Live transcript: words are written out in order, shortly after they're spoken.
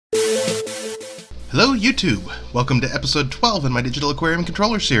Hello YouTube! Welcome to episode 12 in my Digital Aquarium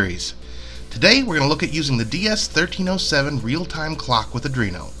controller series. Today we're going to look at using the DS1307 real-time clock with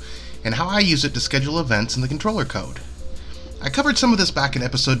Arduino, and how I use it to schedule events in the controller code. I covered some of this back in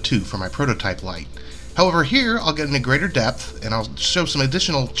episode 2 for my prototype light. However, here I'll get into greater depth and I'll show some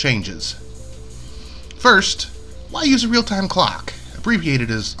additional changes. First, why use a real-time clock,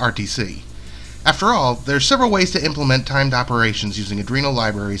 abbreviated as RTC? After all, there are several ways to implement timed operations using Arduino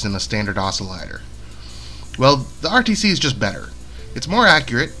libraries in a standard oscillator. Well, the RTC is just better. It's more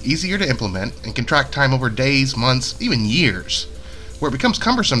accurate, easier to implement, and can track time over days, months, even years, where it becomes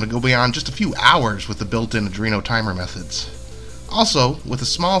cumbersome to go beyond just a few hours with the built-in Arduino timer methods. Also, with a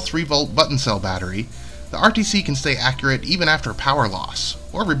small 3-volt button cell battery, the RTC can stay accurate even after power loss,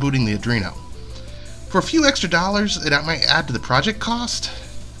 or rebooting the Arduino. For a few extra dollars it might add to the project cost,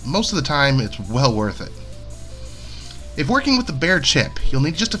 most of the time it's well worth it. If working with the bare chip, you'll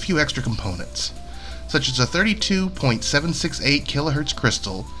need just a few extra components, such as a 32.768 kHz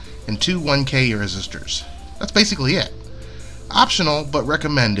crystal and two 1K resistors. That's basically it. Optional, but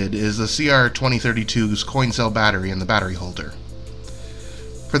recommended, is the CR2032's coin cell battery and the battery holder.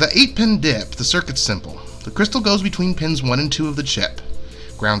 For the 8-pin DIP, the circuit's simple. The crystal goes between pins 1 and 2 of the chip.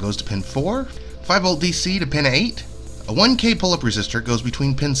 Ground goes to pin 4, 5-volt DC to pin 8, a 1K pull-up resistor goes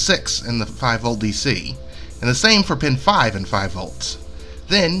between pin 6 and the 5-volt DC, and the same for pin 5 and 5 volts.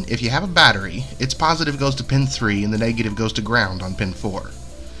 Then, if you have a battery, its positive goes to pin 3 and the negative goes to ground on pin 4.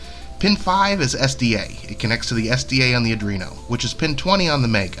 Pin 5 is SDA. It connects to the SDA on the Arduino, which is pin 20 on the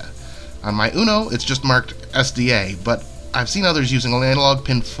Mega. On my Uno, it's just marked SDA, but I've seen others using analog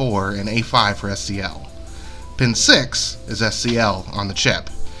pin 4 and A5 for SCL. Pin 6 is SCL on the chip,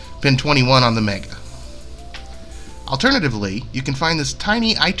 pin 21 on the Mega. Alternatively, you can find this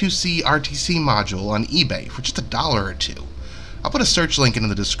tiny I2C RTC module on eBay for just $1 or $2. I'll put a search link in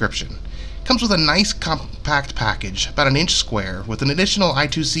the description. It comes with a nice compact package, about an inch square, with an additional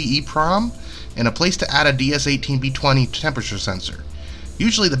I2C Eeprom and a place to add a DS18B20 temperature sensor.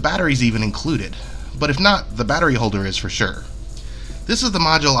 Usually the battery's even included, but if not, the battery holder is for sure. This is the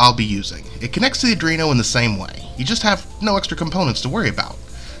module I'll be using. It connects to the Arduino in the same way. You just have no extra components to worry about.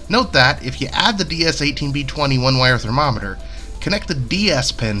 Note that if you add the DS18B20 one-wire thermometer, connect the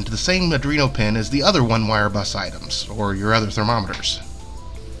DS pin to the same Arduino pin as the other one-wire bus items, or your other thermometers.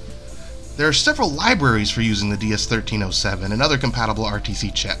 There are several libraries for using the DS1307 and other compatible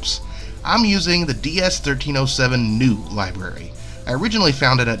RTC chips. I'm using the DS1307 New library. I originally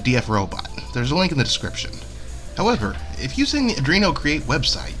found it at DFRobot. There's a link in the description. However, if using the Arduino Create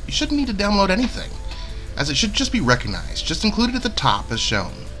website, you shouldn't need to download anything, as it should just be recognized, just included at the top as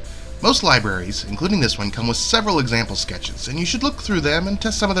shown. Most libraries, including this one, come with several example sketches, and you should look through them and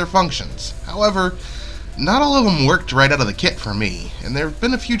test some of their functions. However, not all of them worked right out of the kit for me, and there have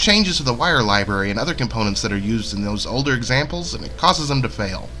been a few changes to the wire library and other components that are used in those older examples, and it causes them to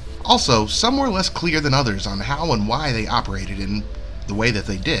fail. Also, some were less clear than others on how and why they operated in the way that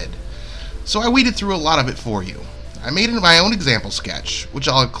they did. So I weeded through a lot of it for you. I made my own example sketch, which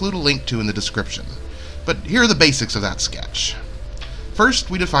I'll include a link to in the description. But here are the basics of that sketch. First,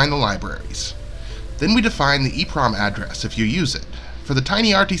 we define the libraries. Then we define the Eeprom address if you use it. For the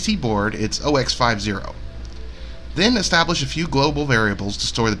tiny RTC board, it's OX50. Then establish a few global variables to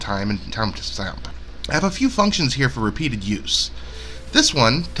store the time and timestamp. I have a few functions here for repeated use. This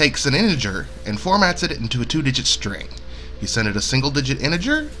one takes an integer and formats it into a 2-digit string. You send it a single-digit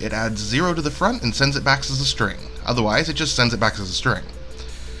integer, it adds 0 to the front and sends it back as a string. Otherwise, it just sends it back as a string.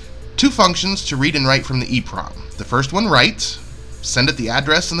 Two functions to read and write from the Eeprom. The first one writes, send it the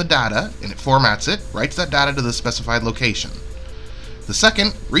address and the data, and it formats it, writes that data to the specified location. The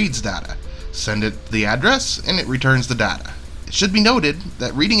second reads data, send it the address, and it returns the data. It should be noted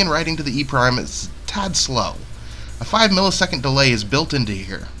that reading and writing to the Eeprom is a tad slow. A 5 millisecond delay is built into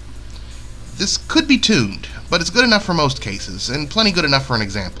here. This could be tuned, but it's good enough for most cases, and plenty good enough for an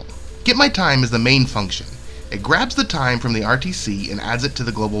example. GetMyTime is the main function. It grabs the time from the RTC and adds it to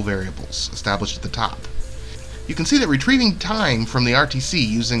the global variables established at the top. You can see that retrieving time from the RTC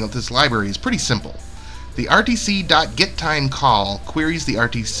using this library is pretty simple. The RTC.getTime call queries the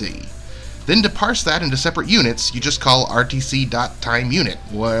RTC. Then to parse that into separate units, you just call RTC.timeUnit,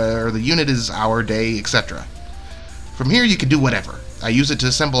 where the unit is hour, day, etc. From here you can do whatever. I use it to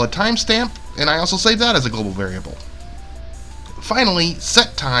assemble a timestamp, and I also save that as a global variable. Finally,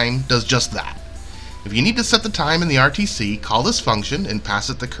 setTime does just that. If you need to set the time in the RTC, call this function and pass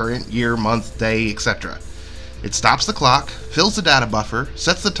it the current year, month, day, etc. It stops the clock, fills the data buffer,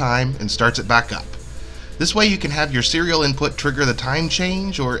 sets the time, and starts it back up. This way you can have your serial input trigger the time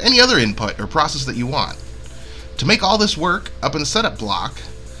change or any other input or process that you want. To make all this work, up in the setup block,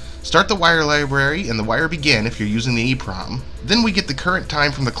 Start the wire library and the wire begin if you're using the Eeprom. Then we get the current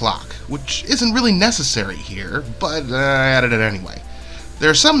time from the clock, which isn't really necessary here, but I added it anyway. There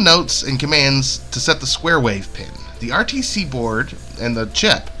are some notes and commands to set the square wave pin. The RTC board and the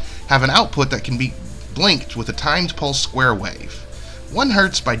chip have an output that can be blinked with a timed pulse square wave. 1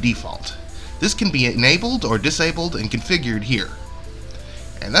 Hz by default. This can be enabled or disabled and configured here.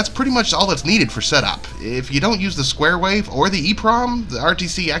 And that's pretty much all that's needed for setup. If you don't use the square wave or the Eeprom, the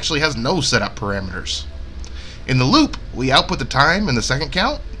RTC actually has no setup parameters. In the loop, we output the time and the second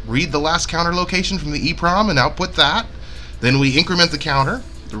count, read the last counter location from the Eeprom and output that. Then we increment the counter,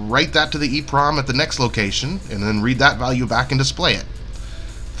 write that to the Eeprom at the next location, and then read that value back and display it.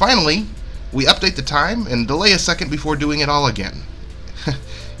 Finally, we update the time and delay a second before doing it all again.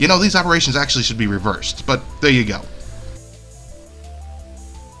 You know, these operations actually should be reversed, but there you go.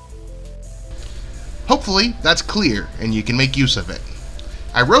 Hopefully that's clear and you can make use of it.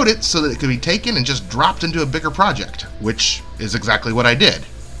 I wrote it so that it could be taken and just dropped into a bigger project, which is exactly what I did.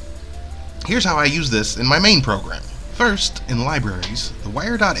 Here's how I use this in my main program. First, in libraries, the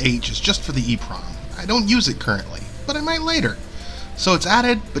wire.h is just for the Eeprom. I don't use it currently, but I might later. So it's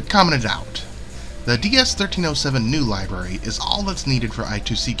added but commented out. The DS1307 new library is all that's needed for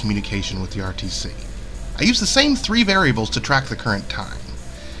I2C communication with the RTC. I use the same 3 variables to track the current time.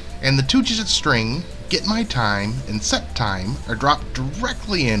 And the 2-digit string, getMyTime, and setTime are dropped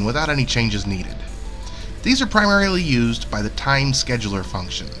directly in without any changes needed. These are primarily used by the time scheduler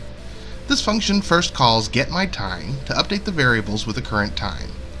function. This function first calls getMyTime to update the variables with the current time.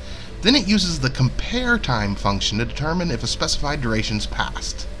 Then it uses the compareTime function to determine if a specified duration's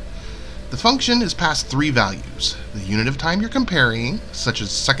passed. The function is passed 3 values: the unit of time you're comparing, such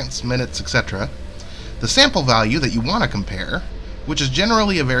as seconds, minutes, etc., the sample value that you want to compare, which is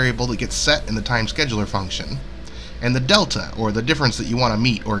generally a variable that gets set in the time scheduler function, and the delta, or the difference that you want to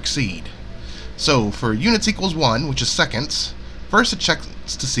meet or exceed. So for units equals 1, which is seconds, first it checks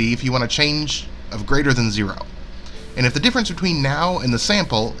to see if you want a change of greater than 0. And if the difference between now and the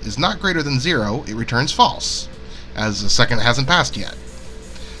sample is not greater than 0, it returns false, as a second hasn't passed yet.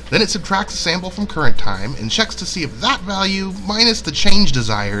 Then it subtracts the sample from current time and checks to see if that value minus the change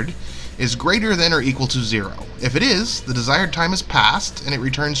desired is greater than or equal to 0. If it is, the desired time is passed and it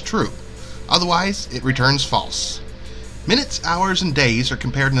returns true. Otherwise, it returns false. Minutes, hours, and days are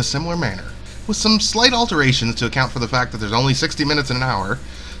compared in a similar manner, with some slight alterations to account for the fact that there's only 60 minutes in an hour,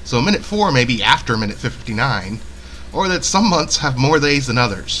 so minute 4 may be after minute 59, or that some months have more days than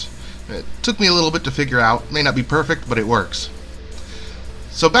others. It took me a little bit to figure out, may not be perfect, but it works.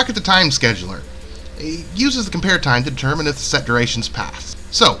 So back at the time scheduler, it uses the compare time to determine if the set duration's passed.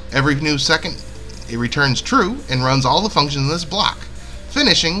 So every new second it returns true and runs all the functions in this block,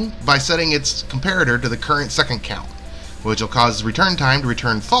 finishing by setting its comparator to the current second count, which will cause return time to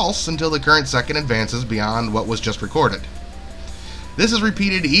return false until the current second advances beyond what was just recorded. This is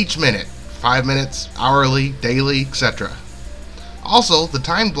repeated each minute, 5 minutes, hourly, daily, etc. Also, the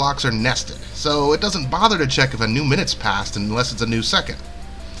time blocks are nested, so it doesn't bother to check if a new minute's passed unless it's a new second.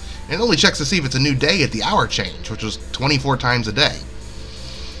 And it only checks to see if it's a new day at the hour change, which was 24 times a day.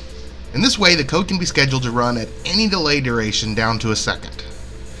 In this way, the code can be scheduled to run at any delay duration down to a second.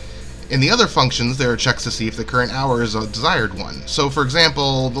 In the other functions, there are checks to see if the current hour is a desired one. So, for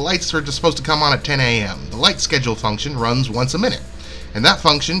example, the lights are supposed to come on at 10 a.m. The light schedule function runs once a minute, and that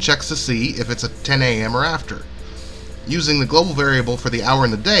function checks to see if it's at 10 a.m. or after, using the global variable for the hour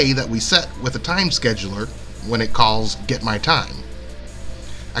and the day that we set with the time scheduler when it calls getMyTime.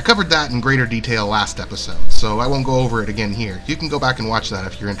 I covered that in greater detail last episode, so I won't go over it again here. You can go back and watch that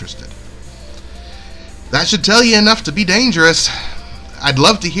if you're interested. That should tell you enough to be dangerous. I'd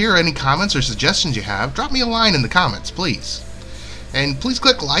love to hear any comments or suggestions you have. Drop me a line in the comments, please. And please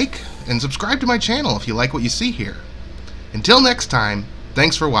click like and subscribe to my channel if you like what you see here. Until next time,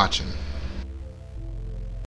 thanks for watching.